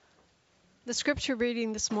The scripture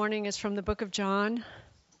reading this morning is from the book of John,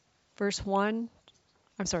 chapter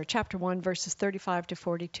 1, verses 35 to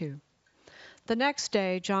 42. The next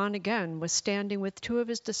day, John again was standing with two of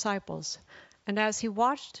his disciples, and as he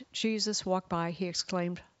watched Jesus walk by, he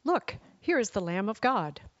exclaimed, "Look, here is the Lamb of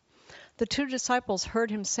God." The two disciples heard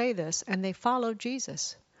him say this, and they followed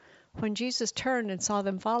Jesus. When Jesus turned and saw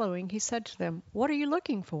them following, he said to them, "What are you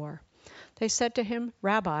looking for?" They said to him,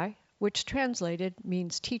 "Rabbi," which translated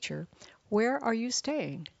means teacher, "where are you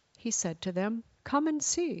staying?" He said to them, "Come and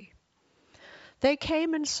see." They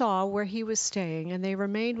came and saw where he was staying, and they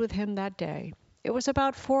remained with him that day. It was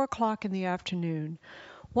about 4 o'clock in the afternoon.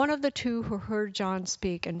 One of the two who heard John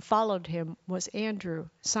speak and followed him was Andrew,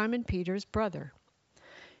 Simon Peter's brother.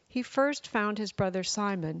 He first found his brother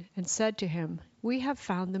Simon and said to him, "We have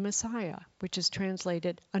found the Messiah," which is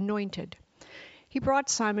translated anointed. He brought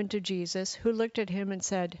Simon to Jesus, who looked at him and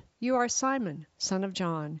said, "You are Simon, son of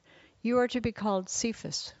John. You are to be called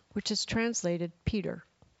Cephas," which is translated Peter.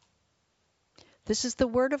 This is the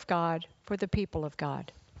word of God for the people of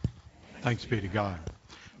God. Thanks be to God.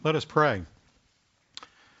 Let us pray.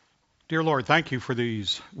 Dear Lord, thank you for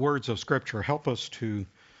these words of Scripture. Help us to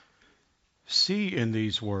see in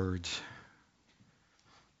these words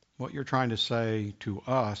what you're trying to say to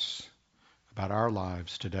us about our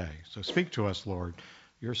lives today. So speak to us, Lord.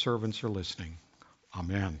 Your servants are listening.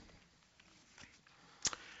 Amen.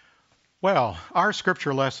 Well, our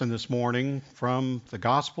scripture lesson this morning from the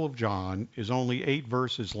Gospel of John is only 8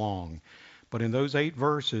 verses long. But in those 8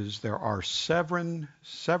 verses, there are seven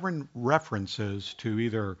references to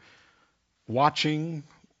either watching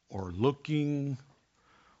or looking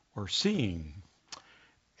or seeing.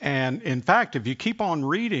 And in fact, if you keep on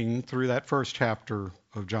reading through that first chapter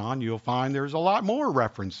of John, you'll find there's a lot more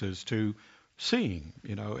references to seeing.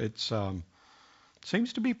 You know, it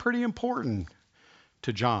seems to be pretty important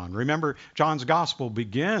to John. Remember, John's gospel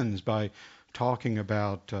begins by talking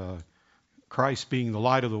about Christ being the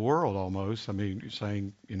light of the world almost. I mean,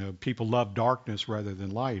 saying, you know, people love darkness rather than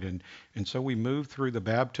light. And so we move through the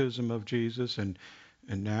baptism of Jesus, and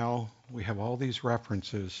now we have all these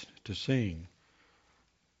references to seeing.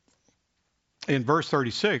 In verse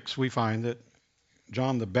 36, we find that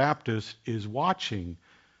John the Baptist is watching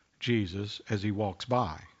Jesus as he walks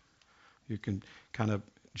by. You can kind of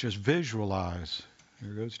just visualize,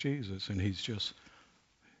 here goes Jesus, and he's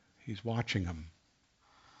watching him.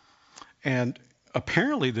 And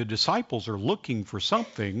apparently the disciples are looking for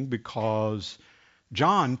something, because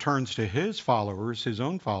John turns to his followers, his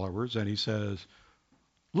own followers, and he says,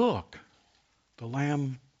 "Look, the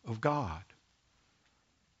Lamb of God."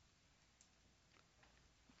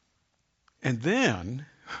 And then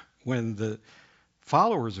when the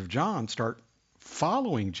followers of John start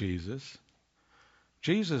following Jesus,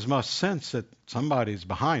 Jesus must sense that somebody's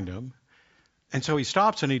behind him. And so he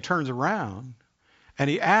stops and he turns around and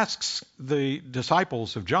he asks the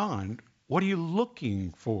disciples of John, "What are you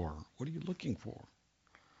looking for? What are you looking for?"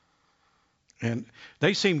 And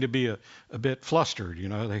they seem to be a bit flustered, you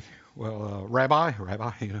know. Rabbi,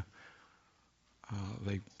 you know.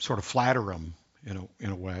 They sort of flatter him in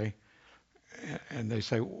a way. And they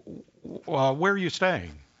say, "Well, where are you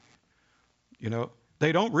staying?" You know,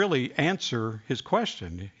 they don't really answer his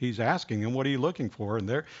question. He's asking them, "What are you looking for?" And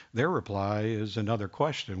their reply is another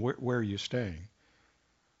question, where are you staying?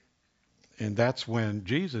 And that's when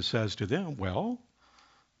Jesus says to them, "Well,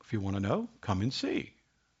 if you want to know, come and see.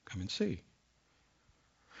 Come and see."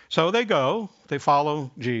 So they go, they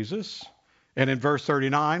follow Jesus. And in verse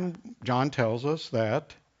 39, John tells us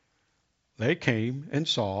that they came and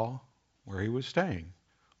saw where he was staying.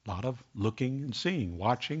 A lot of looking and seeing,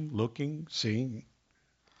 watching, looking, seeing.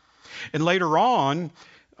 And later on,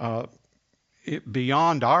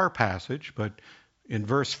 beyond our passage, but in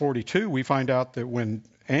verse 42, we find out that when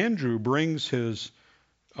Andrew brings his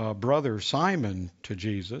brother Simon to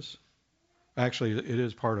Jesus, actually it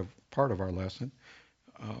is part of our lesson.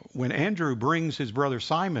 When Andrew brings his brother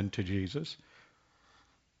Simon to Jesus,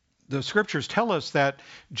 the scriptures tell us that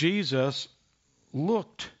Jesus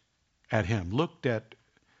looked at him, looked at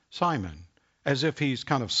Simon, as if he's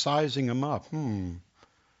kind of sizing him up.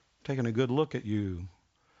 Taking a good look at you.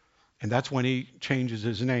 And that's when he changes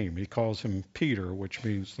his name. He calls him Peter, which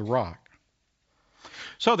means the rock.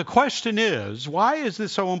 So the question is, why is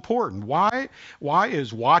this so important? Why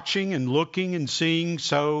is watching and looking and seeing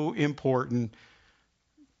so important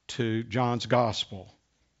to John's gospel?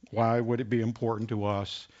 Why would it be important to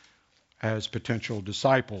us as potential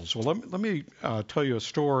disciples? Well, let me tell you a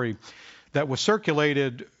story that was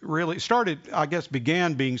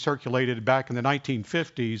began being circulated back in the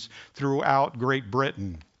 1950s throughout Great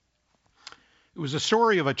Britain. It was a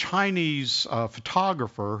story of a Chinese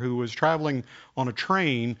photographer who was traveling on a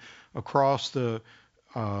train across the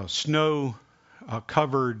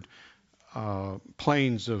snow-covered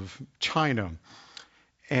plains of China.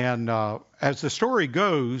 And as the story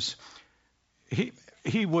goes,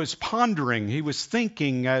 he was pondering, he was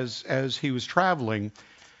thinking as he was traveling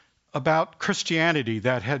about Christianity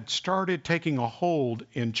that had started taking a hold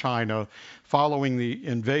in China following the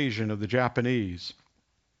invasion of the Japanese.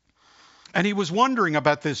 And he was wondering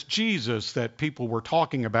about this Jesus that people were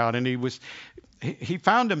talking about, and he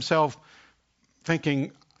found himself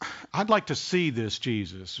thinking, I'd like to see this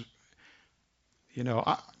Jesus. You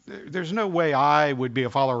know, there's no way I would be a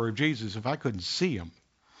follower of Jesus if I couldn't see him.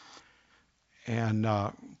 And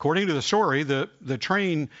according to the story, the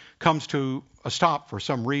train comes to a stop for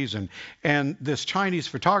some reason. And this Chinese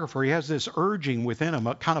photographer, he has this urging within him,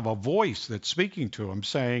 a kind of a voice that's speaking to him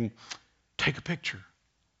saying, take a picture.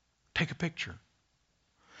 Take a picture.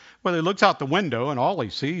 Well, he looks out the window and all he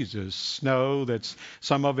sees is snow that's,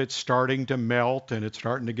 some of it's starting to melt and it's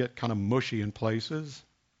starting to get kind of mushy in places.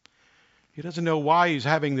 He doesn't know why he's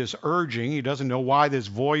having this urging. He doesn't know why this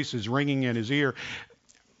voice is ringing in his ear.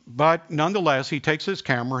 But nonetheless, he takes his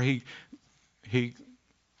camera, he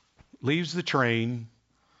leaves the train,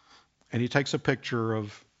 and he takes a picture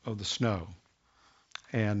of the snow.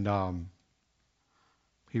 And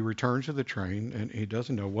he returns to the train, and he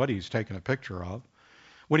doesn't know what he's taking a picture of.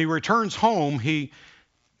 When he returns home, he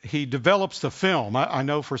develops the film. I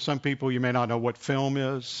know for some people you may not know what film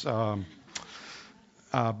is,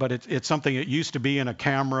 but it's something that used to be in a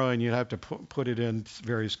camera, and you'd have to put it in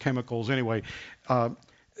various chemicals. Anyway,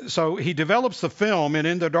 so he develops the film, and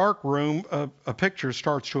in the dark room, a picture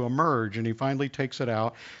starts to emerge, and he finally takes it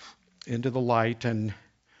out into the light, and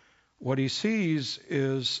what he sees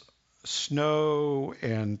is snow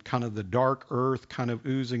and kind of the dark earth kind of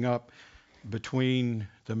oozing up between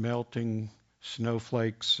the melting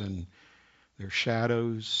snowflakes and their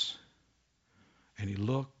shadows. And he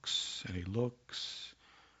looks,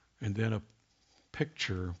 and then a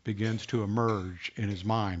picture begins to emerge in his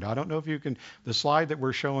mind. I don't know if you can, the slide that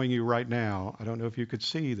we're showing you right now, I don't know if you could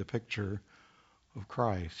see the picture of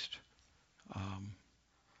Christ.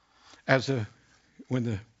 As the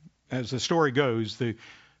story goes, the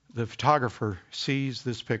photographer sees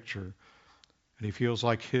this picture, and he feels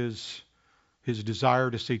like his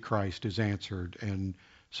desire to see Christ is answered, and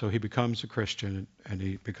so he becomes a Christian, and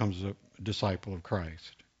he becomes a disciple of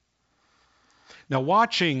Christ. Now,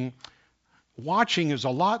 watching is a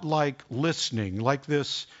lot like listening, like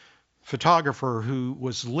this photographer who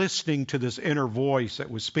was listening to this inner voice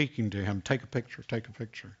that was speaking to him. Take a picture, take a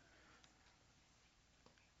picture.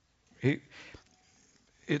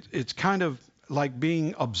 It's kind of like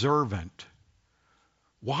being observant.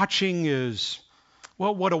 Watching is,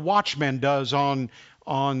 well, what a watchman does on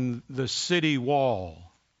the city wall.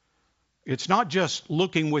 It's not just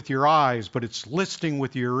looking with your eyes, but it's listening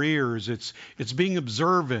with your ears. It's being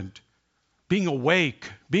observant, being awake,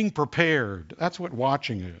 being prepared. That's what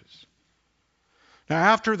watching is. Now,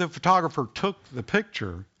 after the photographer took the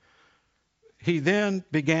picture, he then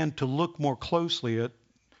began to look more closely at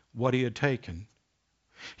what he had taken.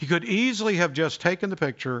 He could easily have just taken the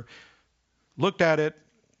picture, looked at it,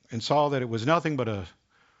 and saw that it was nothing but a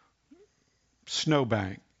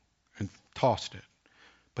snowbank and tossed it.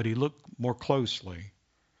 But he looked more closely,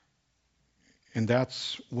 and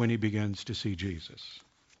that's when he begins to see Jesus.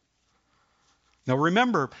 Now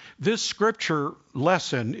remember, this scripture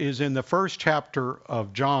lesson is in the first chapter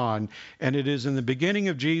of John, and it is in the beginning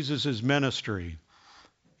of Jesus' ministry.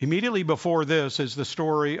 Immediately before this is the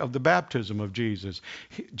story of the baptism of Jesus.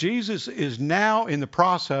 Jesus is now in the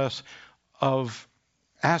process of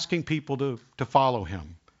asking people to follow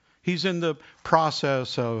him. He's in the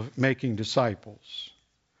process of making disciples.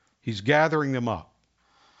 He's gathering them up.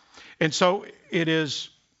 And so it is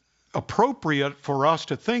appropriate for us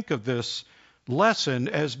to think of this lesson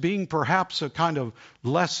as being perhaps a kind of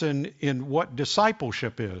lesson in what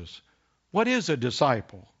discipleship is. What is a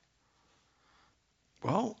disciple?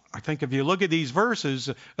 Well, I think if you look at these verses,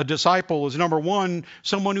 a disciple is, number one,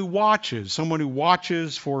 someone who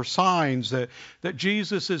watches for signs that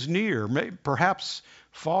Jesus is near, perhaps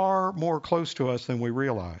far more close to us than we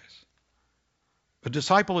realize. A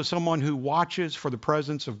disciple is someone who watches for the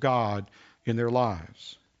presence of God in their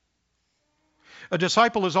lives. A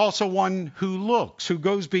disciple is also one who looks, who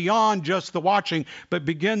goes beyond just the watching, but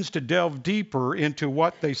begins to delve deeper into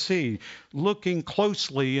what they see, looking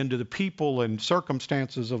closely into the people and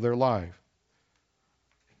circumstances of their life,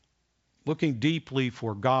 looking deeply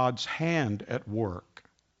for God's hand at work.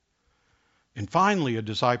 And finally, a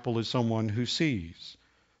disciple is someone who sees,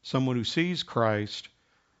 someone who sees Christ,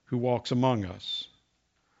 who walks among us,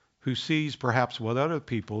 who sees perhaps what other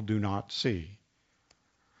people do not see.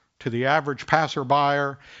 To the average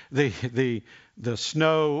passerby, the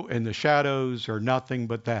snow and the shadows are nothing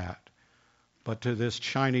but that. But to this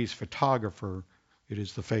Chinese photographer, it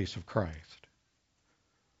is the face of Christ.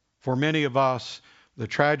 For many of us, the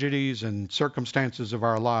tragedies and circumstances of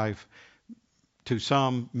our life, to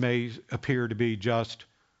some may appear to be just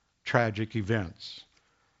tragic events.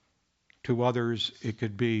 To others, it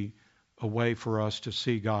could be a way for us to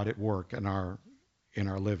see God at work in our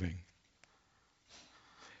living.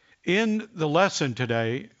 In the lesson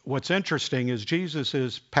today, what's interesting is Jesus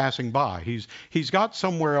is passing by. He's got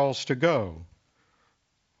somewhere else to go.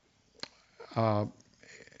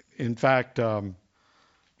 In fact,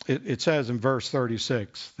 it says in verse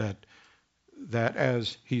 36 that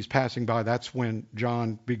as he's passing by, that's when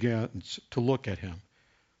John begins to look at him,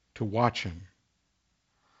 to watch him.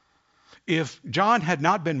 If John had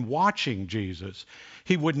not been watching Jesus,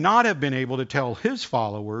 he would not have been able to tell his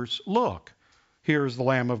followers, look, here's the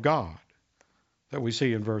Lamb of God that we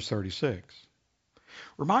see in verse 36.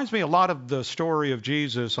 Reminds me a lot of the story of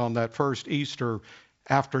Jesus on that first Easter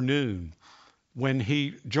afternoon when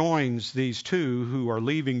he joins these two who are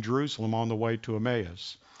leaving Jerusalem on the way to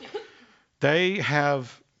Emmaus. They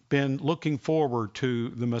have been looking forward to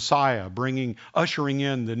the Messiah, ushering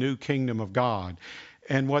in the new kingdom of God.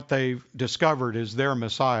 And what they've discovered is their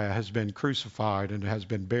Messiah has been crucified and has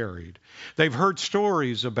been buried. They've heard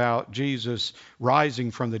stories about Jesus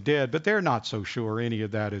rising from the dead, but they're not so sure any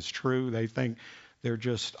of that is true. They think they're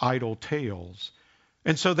just idle tales.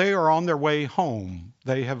 And so they are on their way home.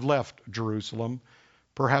 They have left Jerusalem,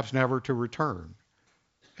 perhaps never to return,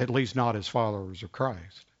 at least not as followers of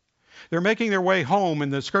Christ. They're making their way home,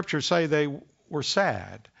 and the scriptures say they were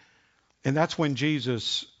sad. And that's when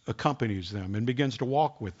Jesus accompanies them and begins to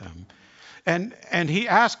walk with them. And he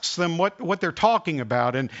asks them what they're talking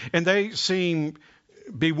about, and they seem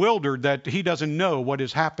bewildered that he doesn't know what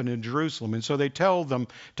has happened in Jerusalem. And so they tell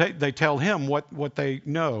him what they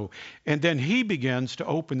know. And then he begins to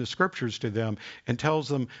open the scriptures to them and tells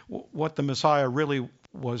them what the Messiah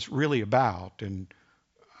was really about, and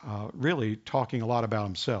really talking a lot about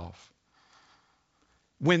himself.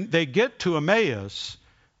 When they get to Emmaus,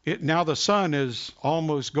 now the sun is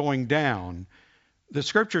almost going down. The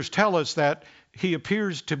scriptures tell us that he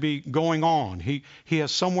appears to be going on. He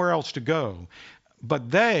has somewhere else to go.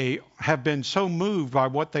 But they have been so moved by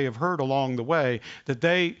what they have heard along the way that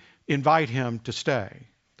they invite him to stay.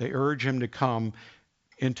 They urge him to come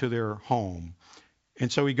into their home.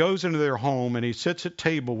 And so he goes into their home and he sits at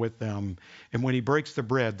table with them. And when he breaks the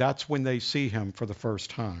bread, that's when they see him for the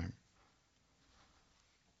first time.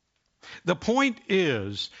 The point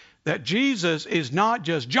is that Jesus is not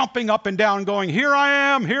just jumping up and down going, here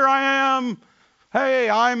I am. Hey,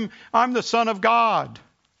 I'm the Son of God.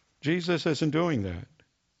 Jesus isn't doing that.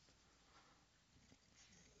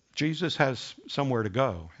 Jesus has somewhere to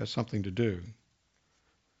go, has something to do.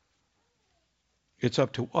 It's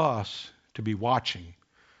up to us to be watching.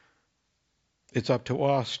 It's up to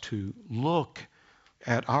us to look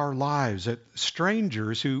at our lives, at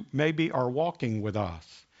strangers who maybe are walking with us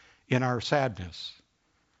in our sadness.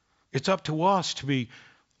 It's up to us to be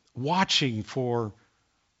watching for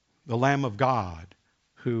the Lamb of God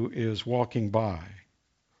who is walking by.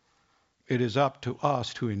 It is up to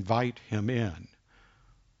us to invite him in,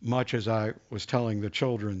 much as I was telling the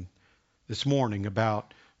children this morning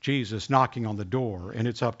about Jesus knocking on the door, and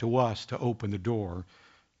it's up to us to open the door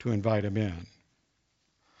to invite him in.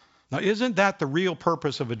 Now, isn't that the real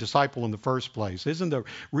purpose of a disciple in the first place? Isn't the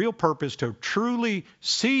real purpose to truly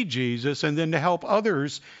see Jesus and then to help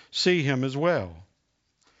others see him as well?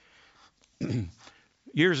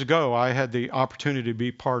 Years ago, I had the opportunity to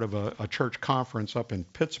be part of a church conference up in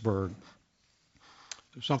Pittsburgh,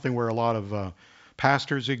 something where a lot of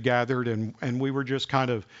pastors had gathered, and we were just kind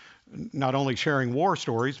of not only sharing war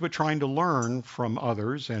stories, but trying to learn from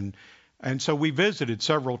others. And so we visited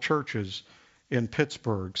several churches in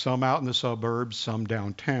Pittsburgh, some out in the suburbs, some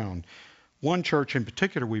downtown. One church in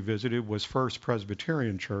particular we visited was First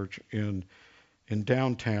Presbyterian Church in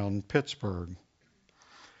downtown Pittsburgh.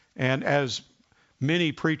 And as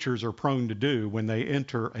many preachers are prone to do when they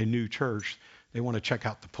enter a new church, they want to check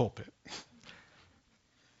out the pulpit.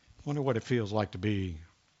 Wonder what it feels like to be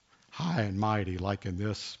high and mighty like in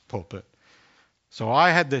this pulpit. So I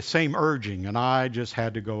had the same urging, and I just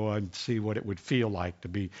had to go and see what it would feel like to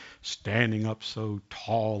be standing up so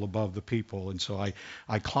tall above the people. And so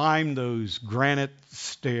I climbed those granite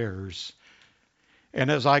stairs.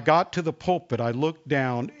 And as I got to the pulpit, I looked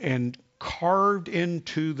down, and carved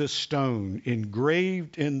into the stone,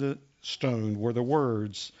 engraved in the stone, were the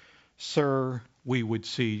words, "Sir, we would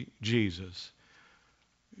see Jesus."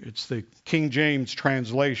 It's the King James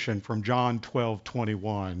translation from John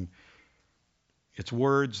 12:21. It's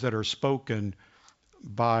words that are spoken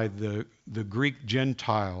by the Greek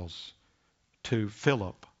Gentiles to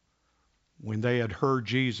Philip. When they had heard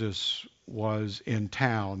Jesus was in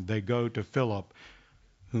town, they go to Philip,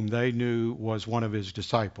 whom they knew was one of his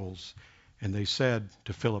disciples, and they said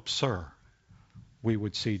to Philip, "Sir, we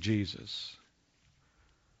would see Jesus."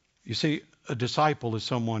 You see, a disciple is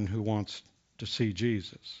someone who wants to see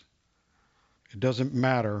Jesus. It doesn't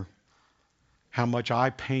matter how much I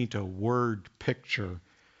paint a word picture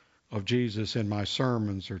of Jesus in my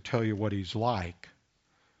sermons or tell you what he's like.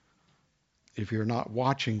 If you're not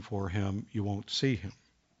watching for him, you won't see him.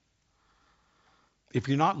 If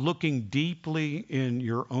you're not looking deeply in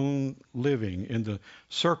your own living, in the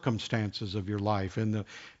circumstances of your life, in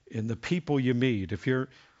the people you meet, if you're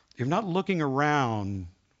not looking around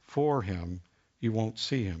for him, you won't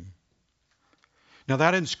see him. Now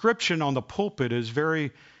that inscription on the pulpit is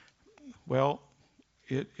very, well,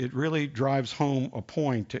 it really drives home a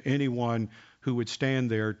point to anyone who would stand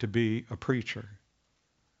there to be a preacher.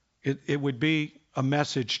 It would be a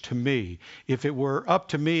message to me. If it were up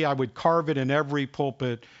to me, I would carve it in every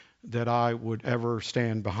pulpit that I would ever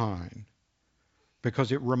stand behind,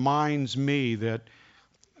 because it reminds me that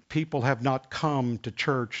people have not come to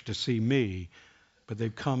church to see me, but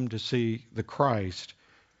they've come to see the Christ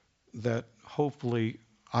that hopefully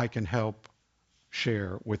I can help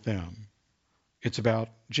share with them. It's about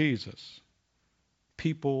Jesus.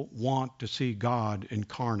 People want to see God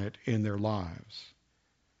incarnate in their lives.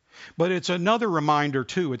 But it's another reminder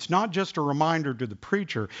too. It's not just a reminder to the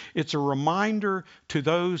preacher. It's a reminder to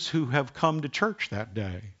those who have come to church that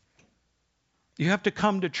day. You have to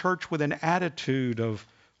come to church with an attitude of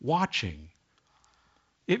watching.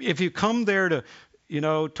 If you come there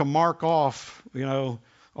to mark off,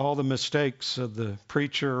 all the mistakes of the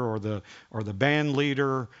preacher or the band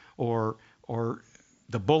leader or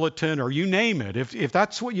the bulletin, or you name it, if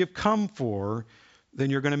that's what you've come for, then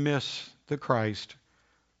you're going to miss the Christ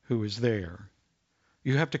who is there.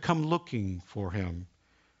 You have to come looking for him.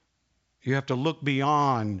 You have to look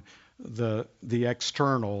beyond the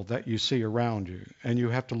external that you see around you, and you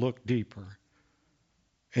have to look deeper,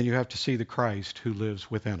 and you have to see the Christ who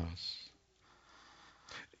lives within us.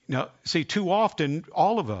 Now, see, too often,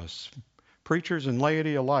 all of us, preachers and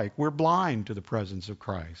laity alike, we're blind to the presence of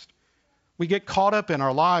Christ. We get caught up in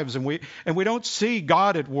our lives, and we don't see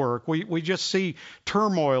God at work. We just see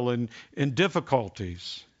turmoil and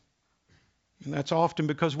difficulties. And that's often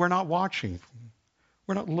because we're not watching.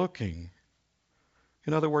 We're not looking.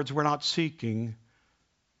 In other words, we're not seeking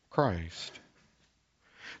Christ.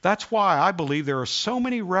 That's why I believe there are so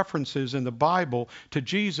many references in the Bible to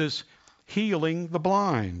Jesus healing the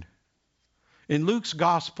blind. In Luke's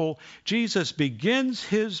gospel, Jesus begins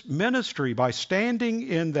his ministry by standing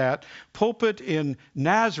in that pulpit in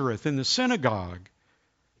Nazareth, in the synagogue,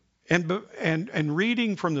 and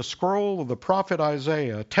reading from the scroll of the prophet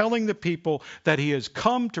Isaiah, telling the people that he has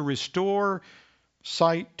come to restore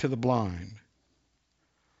sight to the blind.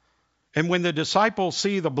 And when the disciples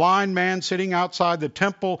see the blind man sitting outside the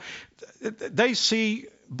temple, they see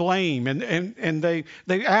blame, and they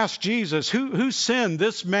ask Jesus, who sinned,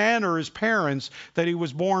 this man or his parents, that he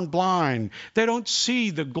was born blind? They don't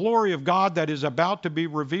see the glory of God that is about to be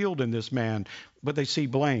revealed in this man, but they see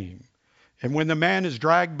blame. And when the man is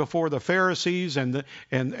dragged before the Pharisees and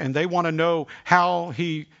they want to know how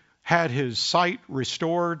he had his sight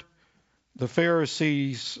restored, the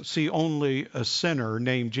Pharisees see only a sinner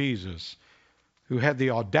named Jesus, who had the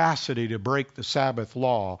audacity to break the Sabbath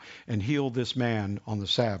law and heal this man on the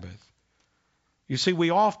Sabbath. You see, we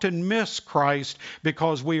often miss Christ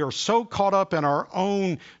because we are so caught up in our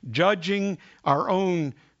own judging, our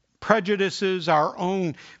own prejudices, our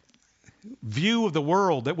own view of the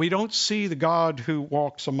world, that we don't see the God who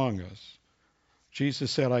walks among us.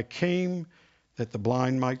 Jesus said, "I came that the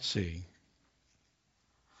blind might see."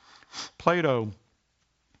 Plato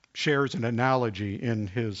shares an analogy in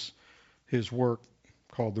his work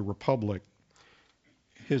called The Republic.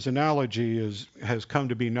 His analogy has come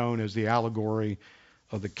to be known as the allegory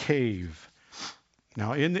of the cave.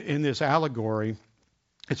 Now, in this allegory,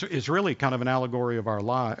 it's really kind of an allegory of our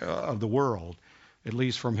of the world, at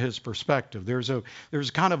least from his perspective.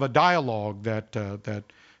 There's kind of a dialogue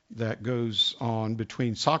that goes on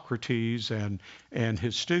between Socrates and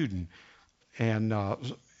his student, and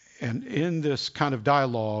in this kind of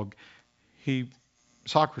dialogue,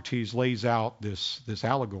 Socrates lays out this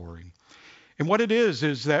allegory. And what it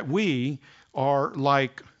is that we are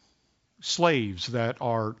like slaves that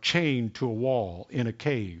are chained to a wall in a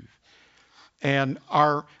cave. And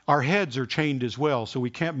our heads are chained as well, so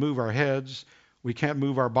we can't move our heads, we can't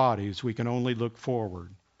move our bodies, we can only look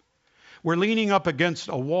forward. We're leaning up against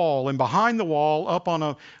a wall, and behind the wall, up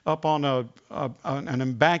on an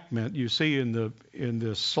embankment, you see in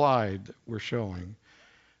this slide that we're showing,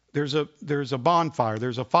 there's a bonfire,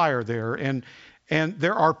 there's a fire there, and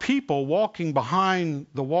there are people walking behind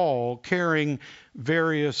the wall carrying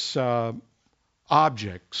various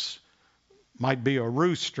objects. Might be a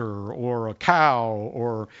rooster or a cow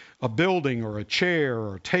or a building or a chair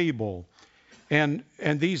or a table. And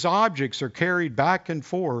these objects are carried back and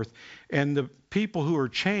forth, and the people who are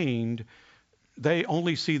chained, they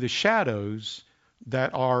only see the shadows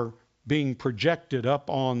that are being projected up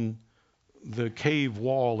on the cave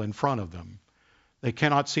wall in front of them. They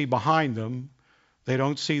cannot see behind them. They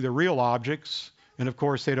don't see the real objects, and of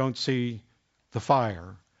course they don't see the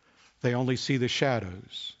fire. They only see the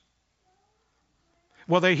shadows.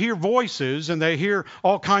 Well, they hear voices and they hear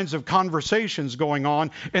all kinds of conversations going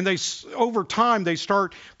on, and over time they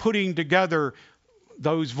start putting together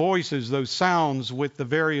those voices, those sounds with the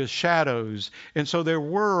various shadows, and so their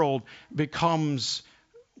world becomes,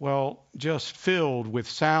 well, just filled with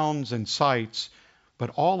sounds and sights,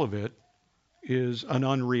 but all of it is an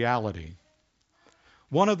unreality.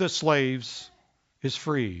 One of the slaves is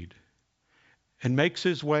freed and makes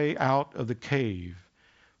his way out of the cave.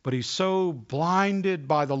 But he's so blinded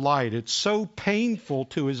by the light, it's so painful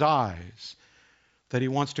to his eyes that he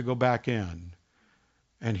wants to go back in.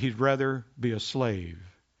 And he'd rather be a slave.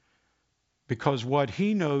 Because what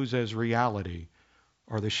he knows as reality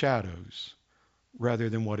are the shadows rather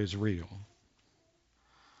than what is real.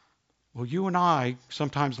 Well, you and I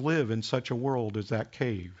sometimes live in such a world as that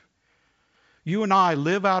cave. You and I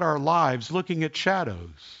live out our lives looking at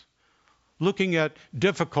shadows. Looking at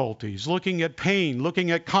difficulties, looking at pain, looking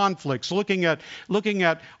at conflicts, looking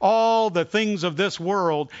at all the things of this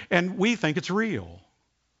world, and we think it's real.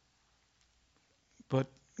 But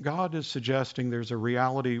God is suggesting there's a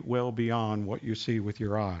reality well beyond what you see with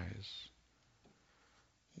your eyes.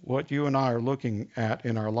 What you and I are looking at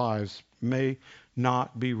in our lives may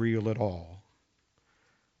not be real at all.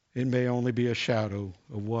 It may only be a shadow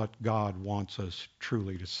of what God wants us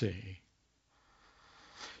truly to see.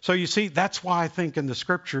 So you see, that's why I think in the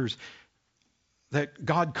scriptures that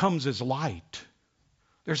God comes as light.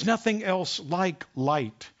 There's nothing else like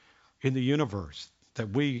light in the universe that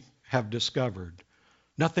we have discovered.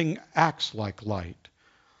 Nothing acts like light.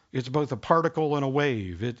 It's both a particle and a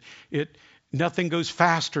wave. Nothing goes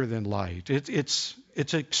faster than light. It's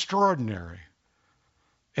extraordinary.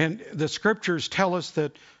 And the scriptures tell us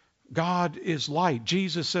that God is light.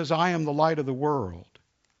 Jesus says, I am the light of the world.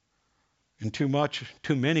 And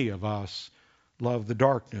too many of us love the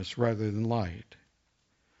darkness rather than light.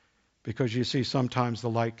 Because you see, sometimes the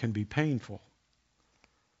light can be painful.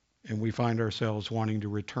 And we find ourselves wanting to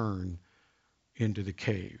return into the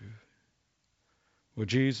cave. Well,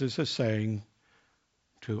 Jesus is saying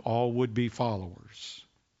to all would-be followers,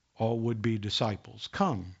 all would-be disciples,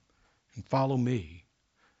 come and follow me.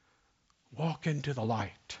 Walk into the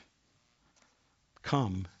light.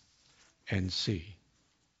 Come and see.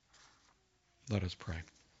 Let us pray.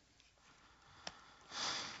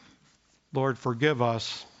 Lord, forgive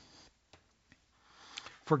us.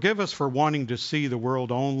 Forgive us for wanting to see the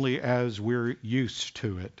world only as we're used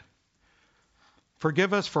to it.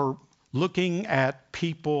 Forgive us for looking at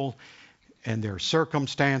people and their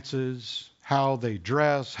circumstances, how they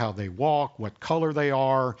dress, how they walk, what color they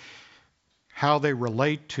are, how they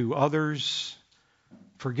relate to others.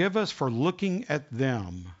 Forgive us for looking at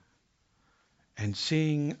them and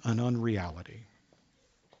seeing an unreality.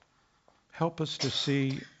 Help us to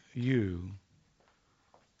see you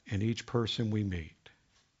in each person we meet.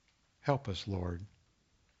 Help us, Lord,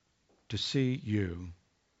 to see you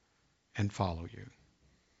and follow you.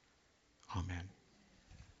 Amen.